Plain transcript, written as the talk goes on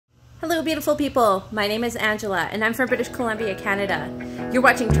Hello beautiful people, my name is Angela and I'm from British Columbia, Canada. You're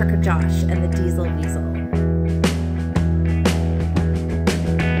watching Trucker Josh and the Diesel Weasel.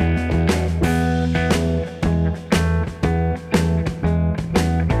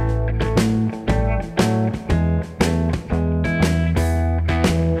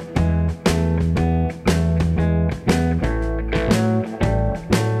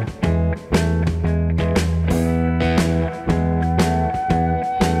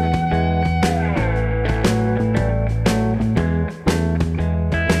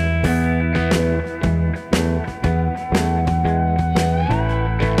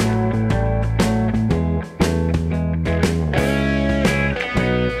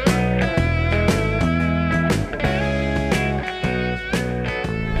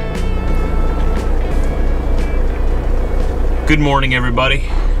 Good morning, everybody.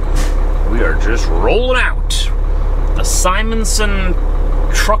 We are just rolling out the Simonson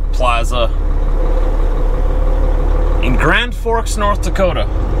Truck Plaza in Grand Forks, North Dakota.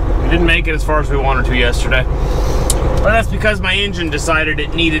 We didn't make it as far as we wanted to yesterday, but that's because my engine decided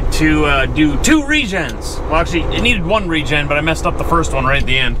it needed to do 2 regens. Well, actually, it needed 1 regen, but I messed up the first one right at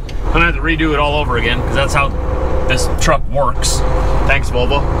the end. I'm gonna have to redo it all over again because that's how this truck works. Thanks,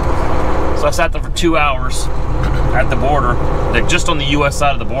 Volvo. So I sat there for 2 hours at the border, like just on the US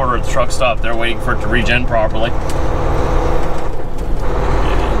side of the border at the truck stop there, waiting for it to regen properly.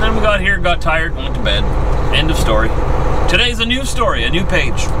 And then we got here, got tired, went to bed. End of story. Today's a new story, a new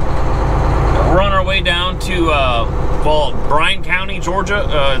page. We're on our way down to, well, Bryan County, Georgia.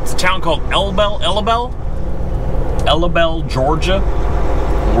 It's a town called Elabel, Georgia.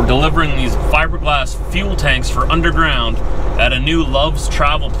 We're delivering these fiberglass fuel tanks for underground at a new Love's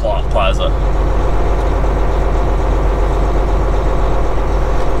Travel Plaza.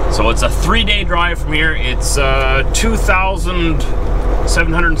 So it's a 3-day drive from here. It's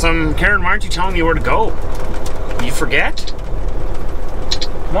 2,700 and some. Karen, why aren't you telling me where to go? You forget?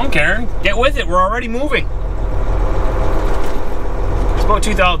 Come on, Karen, get with it. We're already moving. It's about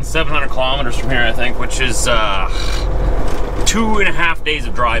 2,700 kilometers from here, I think, which is 2.5 days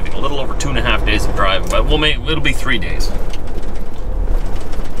of driving. A little over 2.5 days of driving, but it'll be 3 days.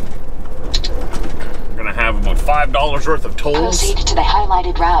 Have about $5 worth of tolls. Proceed to the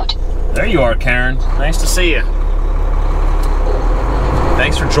highlighted route. There you are, Karen. Nice to see you.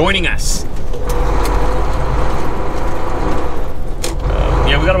 Thanks for joining us.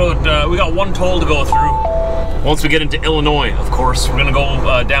 Yeah, we got 1 toll to go through. Once we get into Illinois, of course, we're gonna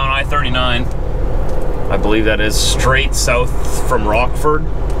go down I-39. I believe that is straight south from Rockford.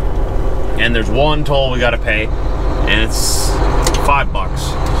 And there's 1 toll we gotta pay, and it's $5.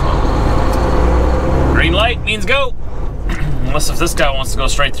 So. Green light means go. Unless if this guy wants to go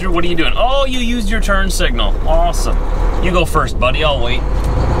straight through. What are you doing? Oh, you used your turn signal. Awesome. You go first, buddy. I'll wait.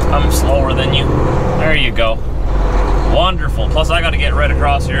 I'm slower than you. There you go. Wonderful. Plus, I got to get right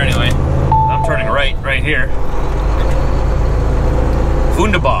across here anyway. I'm turning right here.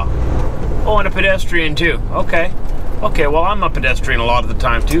 Wunderbar. Oh, and a pedestrian too. Okay. Okay, well, I'm a pedestrian a lot of the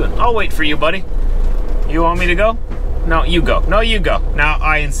time too. I'll wait for you, buddy. You want me to go? No, you go. No, you go. Now,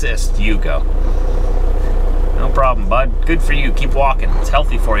 I insist. You go. No problem, bud. Good for you. Keep walking. It's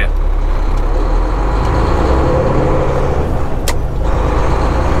healthy for you.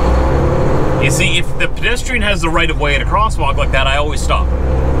 You see, if the pedestrian has the right of way at a crosswalk like that, I always stop.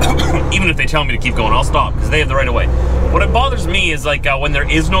 Even if they tell me to keep going, I'll stop because they have the right of way. What bothers me is like when there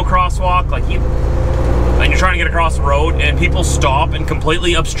is no crosswalk, like and you're trying to get across the road and people stop and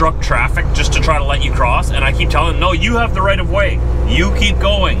completely obstruct traffic just to try to let you cross, and I keep telling them, no, you have the right of way. You keep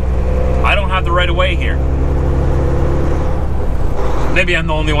going. I don't have the right of way here. Maybe I'm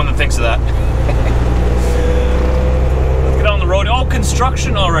the only one that thinks of that. Let's get on the road. Oh,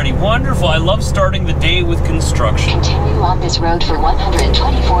 construction already. Wonderful. I love starting the day with construction. Continue on this road for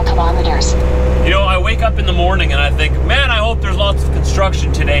 124 kilometers. You know, I wake up in the morning and I think, man, I hope there's lots of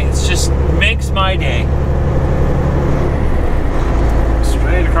construction today. It just makes my day.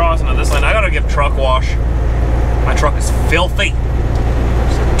 Straight across into this lane. I gotta give truck wash. My truck is filthy.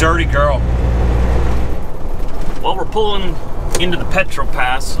 It's a dirty girl. Well, we're pulling into the Petrol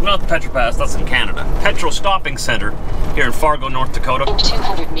Pass. Not the Petrol Pass, that's in Canada. Petrol Stopping Center here in Fargo, North Dakota. In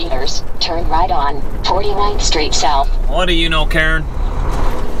 200 meters, turn right on 49th Street South. What do you know, Karen?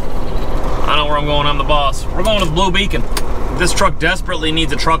 I know where I'm going, I'm the boss. We're going to the Blue Beacon. This truck desperately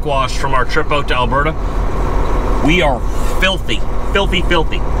needs a truck wash from our trip out to Alberta. We are filthy, filthy,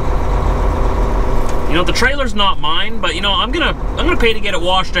 filthy. You know, the trailer's not mine, but you know, I'm gonna pay to get it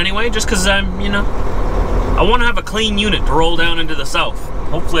washed anyway, just because I'm, you know, I want to have a clean unit to roll down into the south.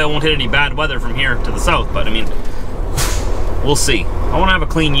 Hopefully I won't hit any bad weather from here to the south, but I mean, we'll see. I want to have a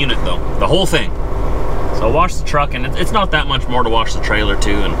clean unit though, the whole thing. So I'll wash the truck, and it's not that much more to wash the trailer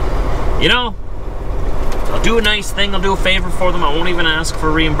too. And you know, I'll do a nice thing, I'll do a favor for them. I won't even ask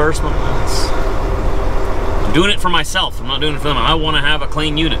for reimbursement. I'm doing it for myself, I'm not doing it for them. I want to have a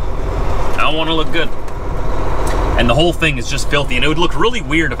clean unit. I want to look good. And the whole thing is just filthy, and it would look really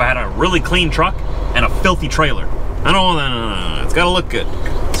weird if I had a really clean truck and a filthy trailer. I don't want that, no. It's gotta look good.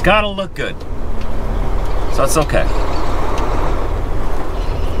 It's gotta look good. So that's okay.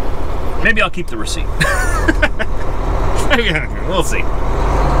 Maybe I'll keep the receipt. Maybe, we'll see.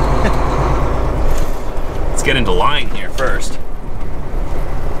 Let's get into line here first.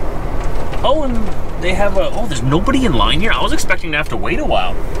 Oh, and they have a, oh, there's nobody in line here? I was expecting to have to wait a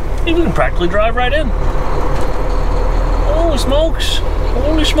while. Maybe we can practically drive right in. Holy smokes.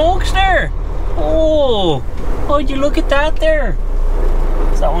 Holy smokes there. Oh, would you look at that there?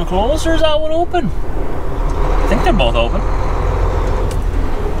 Is that one closed or is that one open? I think they're both open.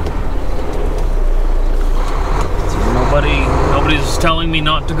 So nobody's telling me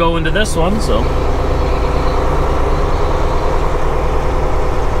not to go into this one, so.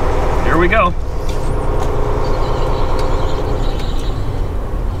 Here we go.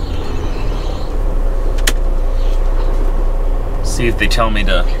 See if they tell me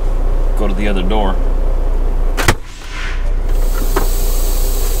to go to the other door.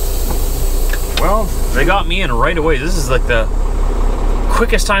 Well, they got me in right away. This is like the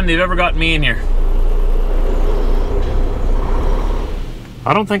quickest time they've ever gotten me in here.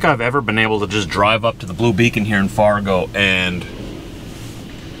 I don't think I've ever been able to just drive up to the Blue Beacon here in Fargo and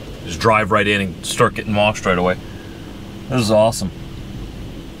just drive right in and start getting washed right away. This is awesome.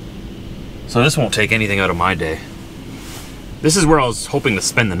 So this won't take anything out of my day. This is where I was hoping to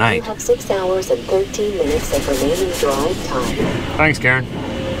spend the night. You have 6 hours and 13 minutes of remaining drive time. Thanks, Karen.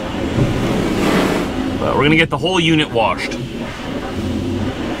 But we're gonna get the whole unit washed.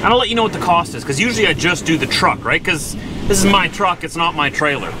 And I'll let you know what the cost is, because usually I just do the truck, right? Because this is my truck, it's not my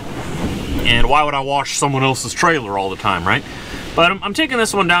trailer. And why would I wash someone else's trailer all the time, right? But I'm taking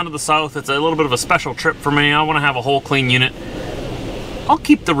this one down to the south. It's a little bit of a special trip for me. I want to have a whole clean unit. I'll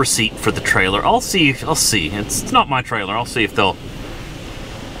keep the receipt for the trailer. I'll see. It's not my trailer. I'll see if they'll.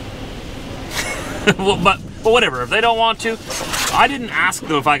 Well, but whatever. If they don't want to, I didn't ask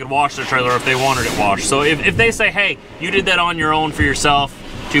them if I could wash their trailer if they wanted it washed. So if they say, hey, you did that on your own for yourself,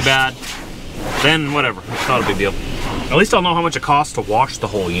 too bad. Then whatever. It's not a big deal. At least I'll know how much it costs to wash the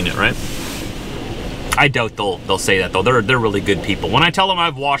whole unit, right? I doubt they'll say that though. They're really good people. When I tell them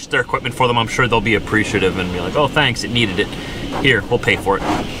I've washed their equipment for them, I'm sure they'll be appreciative and be like, oh, thanks, it needed it. Here, we'll pay for it.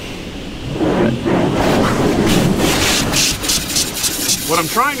 What I'm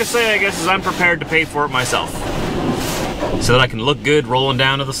trying to say, I guess, is I'm prepared to pay for it myself. So that I can look good rolling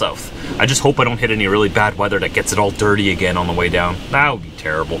down to the south. I just hope I don't hit any really bad weather that gets it all dirty again on the way down. That would be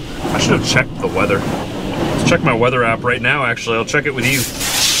terrible. I should have checked the weather. Let's check my weather app right now, actually. I'll check it with you.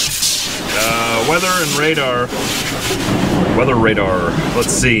 Weather and radar. Weather radar.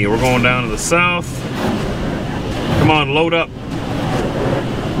 Let's see, we're going down to the south. Come on, load up.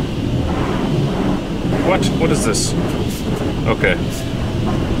 What is this? Okay.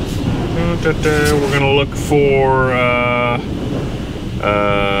 We're gonna look for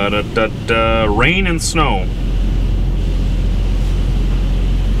rain and snow.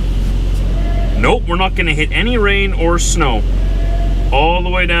 Nope, we're not gonna hit any rain or snow. All the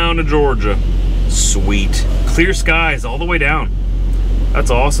way down to Georgia. Sweet. Clear skies all the way down. That's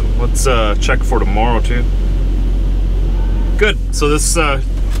awesome. Let's check for tomorrow too. Good. So this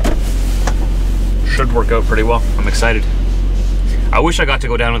should work out pretty well. I'm excited. I wish I got to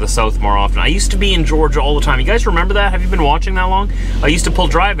go down to the south more often. I used to be in Georgia all the time. You guys remember that? Have you been watching that long? I used to pull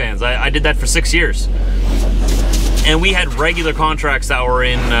dry vans. I did that for 6 years. And we had regular contracts that were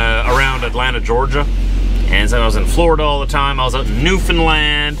in around Atlanta, Georgia. And so I was in Florida all the time. I was out in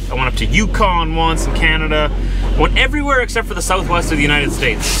Newfoundland. I went up to Yukon once in Canada. Went everywhere except for the southwest of the United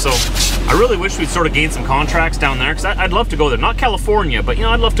States. So I really wish we'd sort of gain some contracts down there, because I'd love to go there. Not California, but you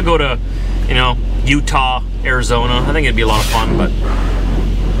know, I'd love to go to, you know, Utah, Arizona. I think it'd be a lot of fun. But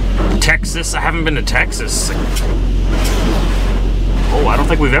Texas, I haven't been to Texas. Oh, I don't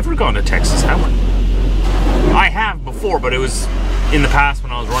think we've ever gone to Texas, have we? I have before, but it was in the past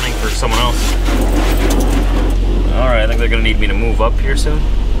when I was running for someone else. Alright, I think they're gonna need me to move up here soon.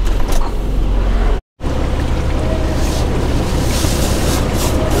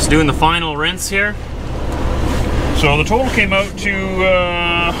 Just doing the final rinse here. So the total came out to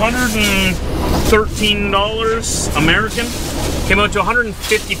 $113 American. Came out to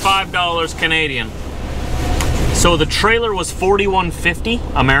 $155 Canadian. So the trailer was $41.50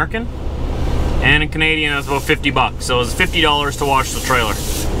 American. And in Canadian, that's about 50 bucks. So it's $50 to wash the trailer.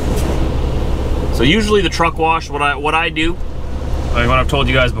 So usually the truck wash, what I do, like what I've told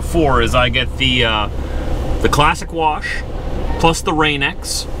you guys before, is I get the classic wash plus the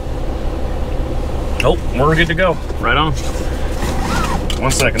Rain-X. Oh, we're good to go. Right on.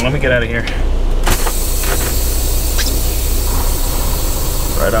 1 second, let me get out of here.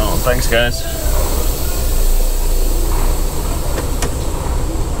 Right on. Thanks, guys.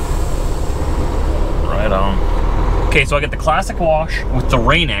 Right on. Okay, so I get the classic wash with the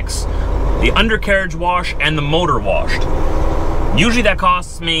Rain-X, the undercarriage wash, and the motor washed. Usually that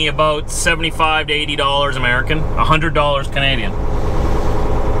costs me about $75 to $80 American, $100 Canadian.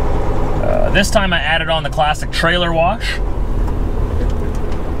 This time I added on the classic trailer wash,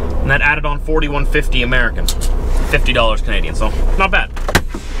 and that added on $41.50 American, $50 Canadian, so not bad.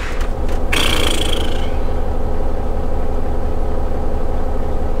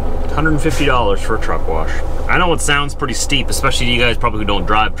 $150 for a truck wash. I know it sounds pretty steep, especially to you guys probably who don't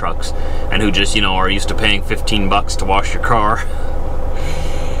drive trucks and who just, you know, are used to paying 15 bucks to wash your car.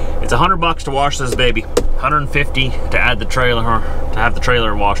 It's 100 bucks to wash this baby. 150 to add the trailer, to have the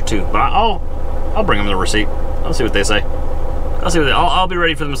trailer washed too. But I'll bring them the receipt. I'll see what they say. I'll be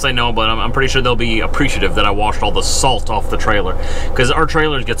ready for them to say no, but I'm pretty sure they'll be appreciative that I washed all the salt off the trailer, because our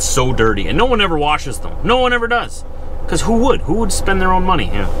trailers get so dirty and no one ever washes them. No one ever does. Because who would? Who would spend their own money?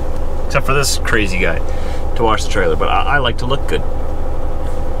 Yeah. Except for this crazy guy to wash the trailer, but I like to look good.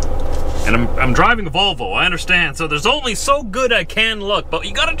 And I'm driving a Volvo, I understand, so there's only so good I can look, but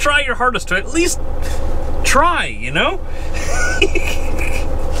you gotta try your hardest to at least try, you know?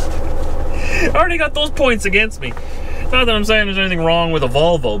 I already got those points against me. Not that I'm saying there's anything wrong with a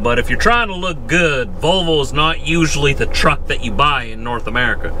Volvo, but if you're trying to look good, Volvo is not usually the truck that you buy in North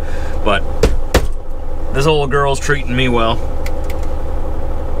America. But this old girl's treating me well.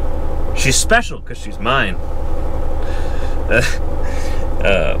 She's special because she's mine.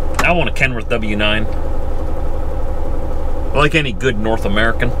 I want a Kenworth W9. Like any good North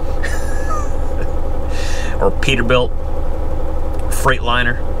American. Or Peterbilt.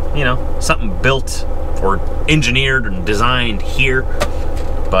 Freightliner. You know, something built or engineered and designed here.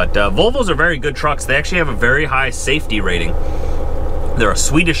 But Volvos are very good trucks. They actually have a very high safety rating. They're a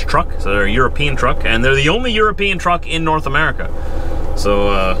Swedish truck, so they're a European truck, and they're the only European truck in North America. So,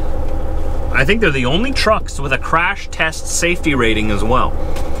 I think they're the only trucks with a crash test safety rating as well.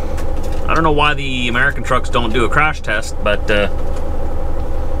 I don't know why the American trucks don't do a crash test, but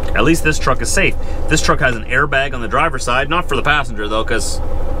at least this truck is safe. This truck has an airbag on the driver's side, not for the passenger though, because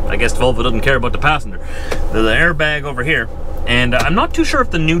I guess Volvo doesn't care about the passenger. There's an airbag over here. And I'm not too sure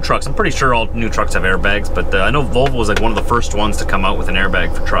if the new trucks, I'm pretty sure all new trucks have airbags, but I know Volvo was like one of the first ones to come out with an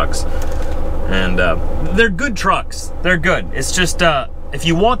airbag for trucks. And they're good trucks. They're good. It's just, if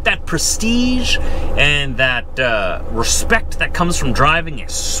you want that prestige and that respect that comes from driving a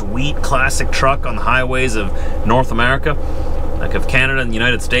sweet classic truck on the highways of North America, like of Canada and the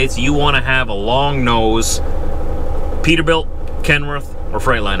United States, you want to have a long nose Peterbilt, Kenworth, or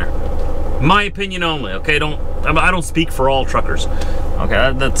Freightliner. My opinion only, okay? I don't speak for all truckers.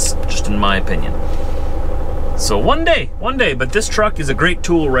 Okay, that's just in my opinion. So one day, but this truck is a great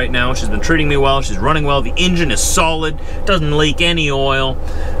tool right now. She's been treating me well, she's running well, the engine is solid, doesn't leak any oil.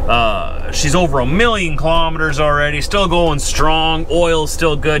 She's over 1 million kilometers already, still going strong, oil's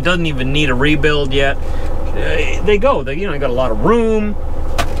still good, doesn't even need a rebuild yet. They got a lot of room,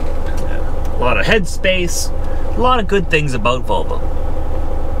 a lot of headspace, a lot of good things about Volvo.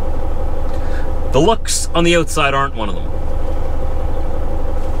 The looks on the outside aren't one of them.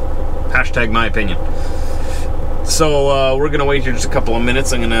 Hashtag my opinion. So we're gonna wait here just a couple of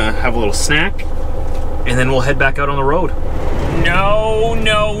minutes. I'm gonna have a little snack, and then we'll head back out on the road. No,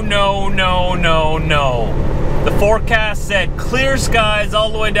 no, no, no, no, no. The forecast said clear skies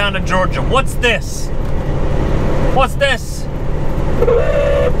all the way down to Georgia. What's this? What's this?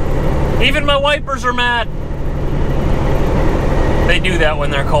 Even my wipers are mad. They do that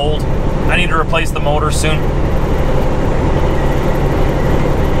when they're cold. I need to replace the motor soon.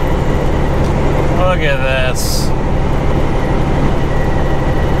 Look at this.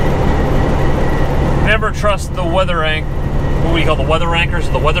 Never trust the weather what do you call the weather anchors,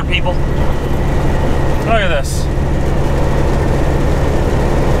 the weather people? Look at this.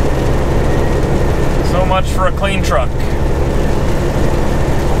 So much for a clean truck.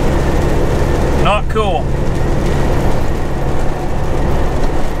 Not cool.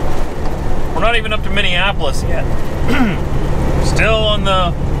 We're not even up to Minneapolis yet. Still on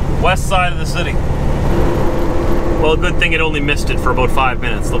the west side of the city. Well, good thing it only missed it for about 5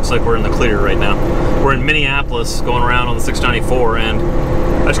 minutes. Looks like we're in the clear right now. We're in Minneapolis going around on the 694, and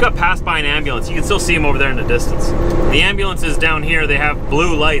just got passed by an ambulance. You can still see them over there in the distance. The ambulances down here, they have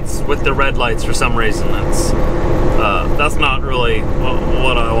blue lights with the red lights for some reason. That's not really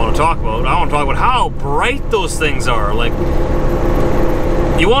what I want to talk about. I want to talk about how bright those things are. Like,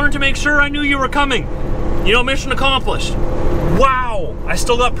 you wanted to make sure I knew you were coming. You know, mission accomplished. Wow, I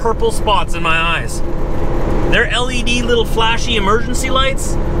still got purple spots in my eyes. They're LED little flashy emergency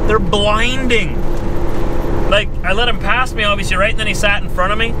lights. They're blinding. Like, I let him pass me, obviously, right? And then he sat in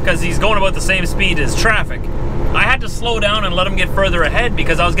front of me because he's going about the same speed as traffic. I had to slow down and let him get further ahead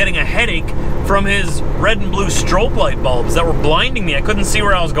because I was getting a headache from his red and blue strobe light bulbs that were blinding me. I couldn't see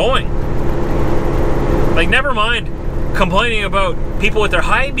where I was going. Like, never mind complaining about people with their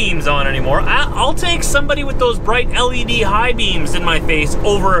high beams on anymore. I'll take somebody with those bright LED high beams in my face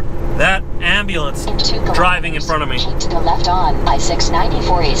over that ambulance driving in front of me. Keep to the left on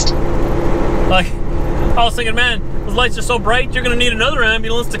I-694 East. Like, I was thinking, man, those lights are so bright, you're gonna need another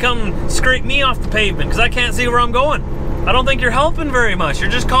ambulance to come scrape me off the pavement because I can't see where I'm going. I don't think you're helping very much. You're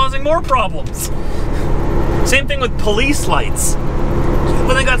just causing more problems. Same thing with police lights.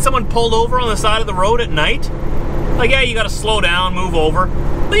 When they got someone pulled over on the side of the road at night, like, yeah, you gotta slow down, move over,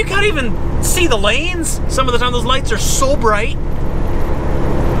 but you can't even see the lanes. Some of the time those lights are so bright.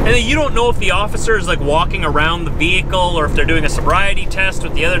 And then you don't know if the officer is like walking around the vehicle or if they're doing a sobriety test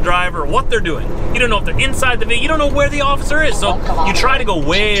with the other driver or what they're doing. You don't know if they're inside the vehicle. You don't know where the officer is. So you try to go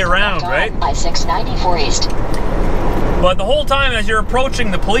way around, right? I-694 East. But the whole time as you're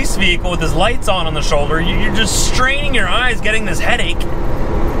approaching the police vehicle with his lights on the shoulder, you're just straining your eyes, getting this headache.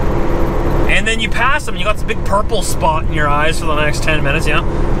 And then you pass them, you got this big purple spot in your eyes for the next 10 minutes, you know?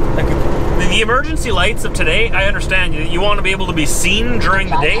 Like, the emergency lights of today, I understand you want to be able to be seen during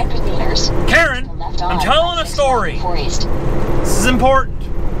the day. Karen, I'm telling a story. This is important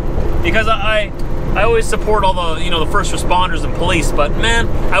because I always support all the, you know, the first responders and police, but man,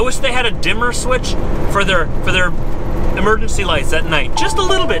 I wish they had a dimmer switch for their emergency lights at night. Just a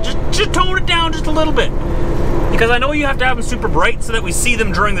little bit, just tone it down just a little bit. Because I know you have to have them super bright so that we see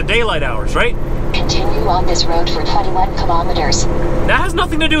them during the daylight hours, right? Continue on this road for 21 kilometers. That has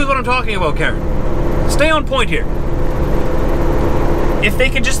nothing to do with what I'm talking about, Karen. Stay on point here. If they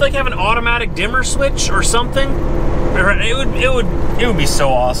could just like have an automatic dimmer switch or something, it would be so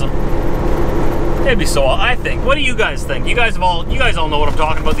awesome. It'd be so awesome, I think. What do you guys think? You guys all know what I'm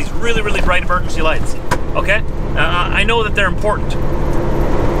talking about. These really, really bright emergency lights. Okay? I know that they're important,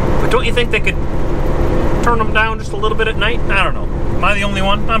 but don't you think they could turn them down just a little bit at night? I don't know. Am I the only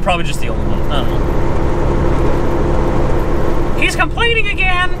one? I'm probably just the only one. I don't know. He's complaining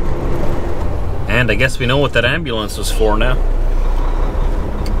again! And I guess we know what that ambulance was for now.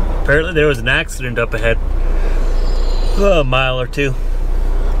 Apparently there was an accident up ahead. A mile or two.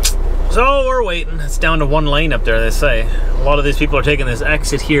 So we're waiting. It's down to one lane up there, they say. A lot of these people are taking this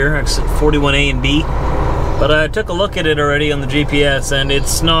exit here, exit 41A and B. But I took a look at it already on the GPS and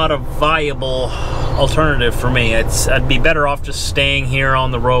it's not a viable alternative for me. I'd be better off just staying here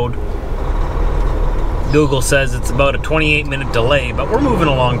on the road. Google says it's about a 28-minute delay, but we're moving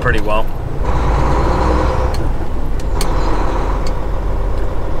along pretty well.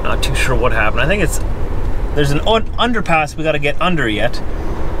 Not too sure what happened. I think there's an underpass we got to get under yet.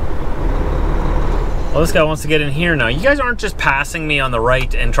 Well, this guy wants to get in here now. You guys aren't just passing me on the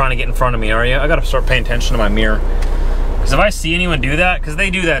right and trying to get in front of me, are you? I gotta start paying attention to my mirror. Because if I see anyone do that, because they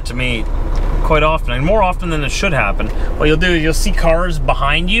do that to me quite often, and more often than it should happen, what you'll do is you'll see cars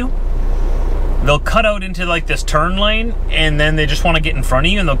behind you. They'll cut out into like this turn lane, and then they just want to get in front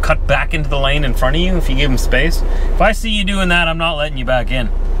of you, and they'll cut back into the lane in front of you if you give them space. If I see you doing that, I'm not letting you back in.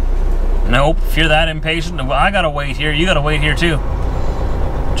 Nope, if you're that impatient, I gotta wait here, you gotta wait here too.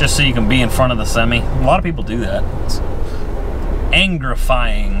 Just so you can be in front of the semi. A lot of people do that. It's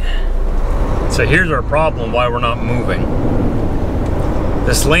angrifying. So here's our problem why we're not moving.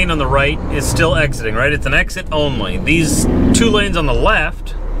 This lane on the right is still exiting, right? It's an exit only. These two lanes on the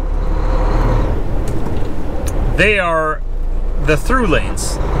left, they are the through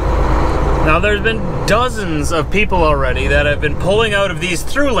lanes. Now there's been dozens of people already that have been pulling out of these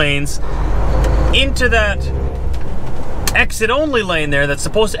through lanes into that exit only lane there that's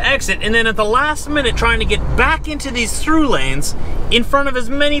supposed to exit, and then at the last minute trying to get back into these through lanes in front of as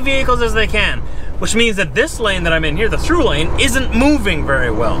many vehicles as they can, which means that this lane that I'm in here, the through lane, isn't moving very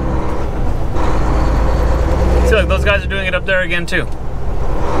well. See, like those guys are doing it up there again too.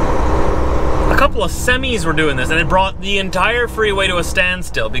 A couple of semis were doing this, and it brought the entire freeway to a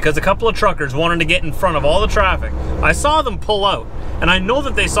standstill because a couple of truckers wanted to get in front of all the traffic. I saw them pull out, and I know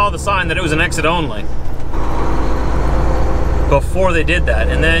that they saw the sign that it was an exit only. before they did that.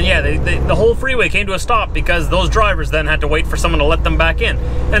 And then, yeah, the whole freeway came to a stop because those drivers then had to wait for someone to let them back in.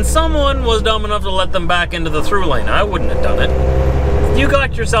 And someone was dumb enough to let them back into the through lane. I wouldn't have done it. You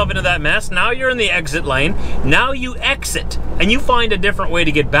got yourself into that mess. Now you're in the exit lane. Now you exit and you find a different way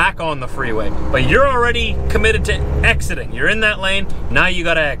to get back on the freeway. But you're already committed to exiting. You're in that lane. Now you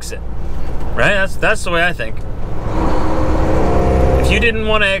got to exit. Right? That's the way I think. If you didn't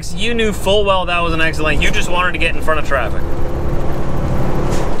want to exit, you knew full well that was an exit lane. You just wanted to get in front of traffic.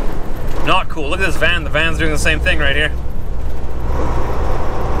 Not cool. Look at this van. The van's doing the same thing right here.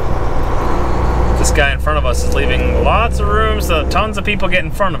 This guy in front of us is leaving lots of room so tons of people get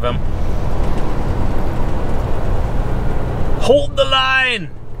in front of him. Hold the line!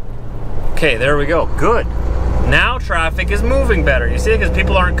 Okay, there we go. Good. Now traffic is moving better. You see, because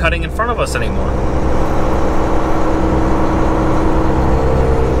people aren't cutting in front of us anymore.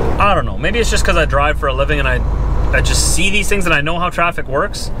 I don't know. Maybe it's just because I drive for a living and I just see these things and I know how traffic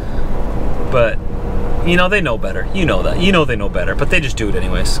works. But, you know, they know better. You know that. You know they know better, but they just do it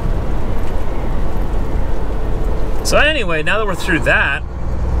anyways. So anyway, now that we're through that,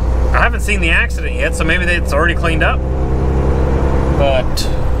 I haven't seen the accident yet, so maybe it's already cleaned up. But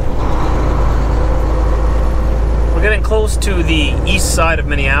we're getting close to the east side of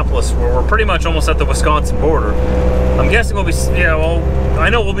Minneapolis, where we're pretty much almost at the Wisconsin border. I'm guessing we'll be, yeah, well, I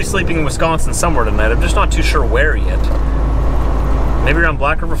know we'll be sleeping in Wisconsin somewhere tonight. I'm just not too sure where yet. Maybe around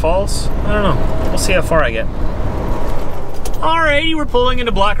Black River Falls? I don't know. We'll see how far I get. Alrighty, we're pulling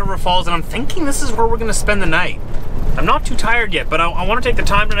into Black River Falls, and I'm thinking this is where we're going to spend the night. I'm not too tired yet, but I want to take the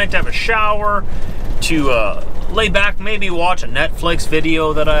time tonight to have a shower, to lay back, maybe watch a Netflix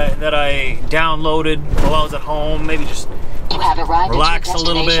video that I downloaded while I was at home. Maybe just you have arrived relax at a your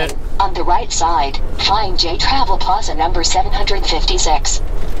little bit. On the right side, flying J Travel Plaza number 756.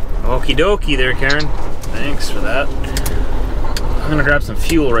 Okie dokie there, Karen. Thanks for that. I'm gonna grab some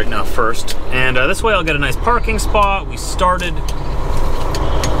fuel right now first, and this way I'll get a nice parking spot. We started,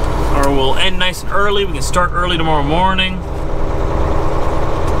 or we'll end nice and early. We can start early tomorrow morning.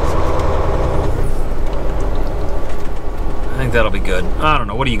 I think that'll be good. I don't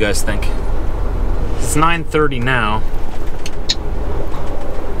know, what do you guys think? It's 9:30 now.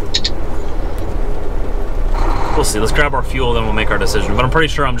 We'll see. Let's grab our fuel, then we'll make our decision. But I'm pretty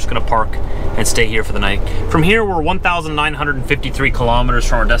sure I'm just going to park and stay here for the night. From here, we're 1,953 kilometers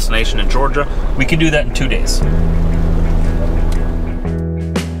from our destination in Georgia. We can do that in 2 days.